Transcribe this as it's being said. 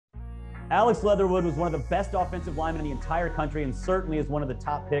Alex Leatherwood was one of the best offensive linemen in the entire country and certainly is one of the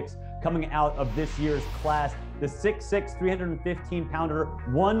top picks coming out of this year's class. The 6'6", 315-pounder,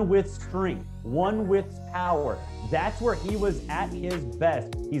 one with strength, one with power. That's where he was at his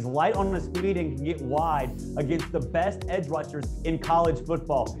best. He's light on his feet and can get wide against the best edge rushers in college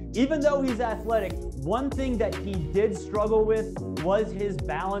football. Even though he's athletic, one thing that he did struggle with was his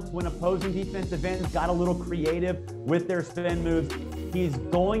balance when opposing defensive ends got a little creative with their spin moves. He's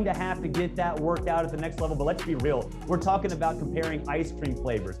going to have to get that worked out at the next level, but let's be real. We're talking about comparing ice cream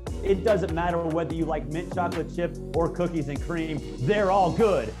flavors. It doesn't matter whether you like mint chocolate chip or cookies and cream. They're all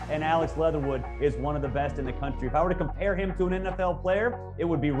good, and Alex Leatherwood is one of the best in the country. If I were to compare him to an NFL player, it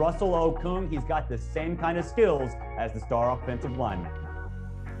would be Russell Okung. He's got the same kind of skills as the star offensive lineman.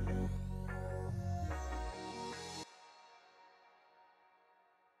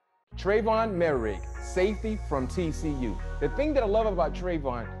 Trayvon Merrick, safety from TCU. The thing that I love about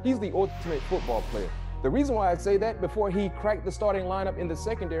Trayvon, he's the ultimate football player. The reason why I say that, before he cracked the starting lineup in the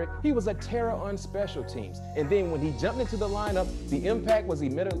secondary, he was a terror on special teams. And then when he jumped into the lineup, the impact was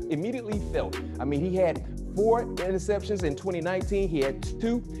immediately felt. I mean, he had 4 interceptions in 2019. He had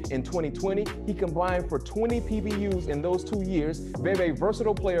 2 in 2020. He combined for 20 PBUs in those 2 years. Very, very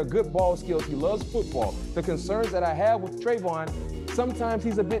versatile player, good ball skills. He loves football. The concerns that I have with Trayvon, sometimes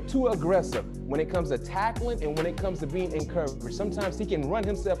he's a bit too aggressive when it comes to tackling and when it comes to being in coverage. Sometimes he can run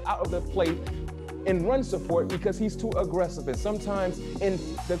himself out of the play in run support because he's too aggressive. And sometimes in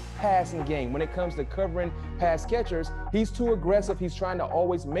the passing game, when it comes to covering pass catchers, he's too aggressive. He's trying to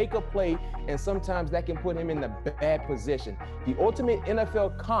always make a play, and sometimes that can put him in a bad position. The ultimate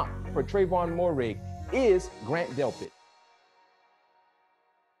NFL comp for Trayvon Moehrig is Grant Delpit.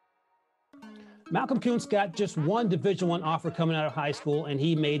 Malcolm Kuntz got just one Division I offer coming out of high school, and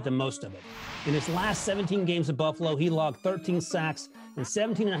he made the most of it. In his last 17 games at Buffalo, he logged 13 sacks and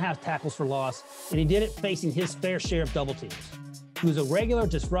 17.5 tackles for loss, and he did it facing his fair share of double teams. He was a regular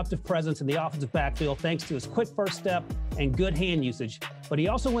disruptive presence in the offensive backfield thanks to his quick first step and good hand usage, but he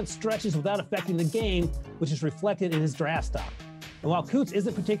also went stretches without affecting the game, which is reflected in his draft stock. And while Kuntz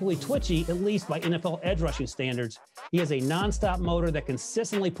isn't particularly twitchy, at least by NFL edge rushing standards, he has a nonstop motor that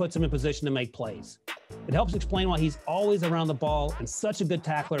consistently puts him in position to make plays. It helps explain why he's always around the ball and such a good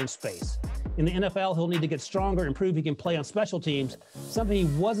tackler in space. In the NFL, he'll need to get stronger and prove he can play on special teams, something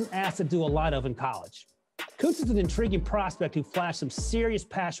he wasn't asked to do a lot of in college. Kuntz is an intriguing prospect who flashed some serious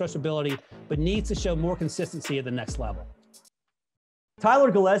pass rush ability, but needs to show more consistency at the next level.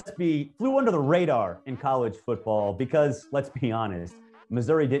 Tyler Gillespie flew under the radar in college football because, let's be honest,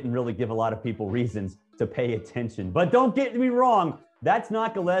 Missouri didn't really give a lot of people reasons to pay attention. But don't get me wrong, that's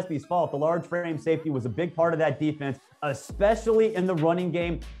not Gillespie's fault. The large frame safety was a big part of that defense, especially in the running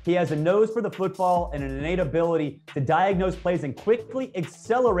game. He has a nose for the football and an innate ability to diagnose plays and quickly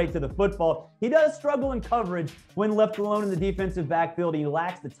accelerate to the football. He does struggle in coverage when left alone in the defensive backfield. He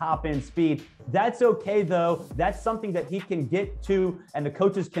lacks the top end speed. That's okay though. That's something that he can get to, and the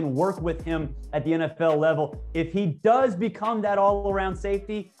coaches can work with him at the NFL level. If he does become that all-around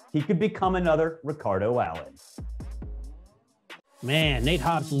safety, he could become another Ricardo Allen. Man, Nate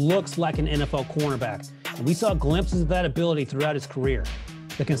Hobbs looks like an NFL cornerback, and we saw glimpses of that ability throughout his career.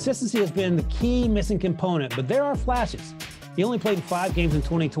 The consistency has been the key missing component, but there are flashes. He only played 5 games in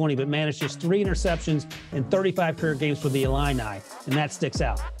 2020, but managed just 3 interceptions in 35 career games for the Illini, and that sticks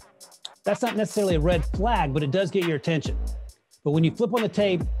out. That's not necessarily a red flag, but it does get your attention. But when you flip on the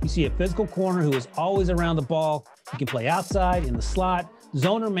tape, you see a physical corner who is always around the ball. He can play outside, in the slot,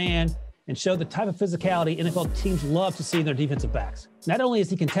 zone or man, and show the type of physicality NFL teams love to see in their defensive backs. Not only is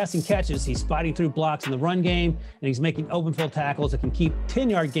he contesting catches, he's fighting through blocks in the run game, and he's making open field tackles that can keep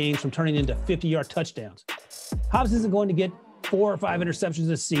 10-yard gains from turning into 50-yard touchdowns. Hobbs isn't going to get 4 or 5 interceptions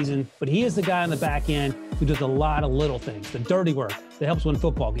this season, but he is the guy on the back end who does a lot of little things, the dirty work that helps win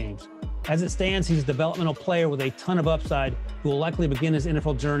football games. As it stands, he's a developmental player with a ton of upside who will likely begin his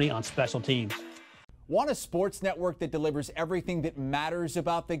NFL journey on special teams. Want a sports network that delivers everything that matters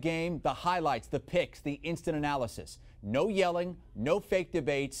about the game? The highlights, the picks, the instant analysis. No yelling, no fake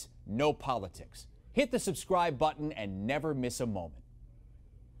debates, no politics. Hit the subscribe button and never miss a moment.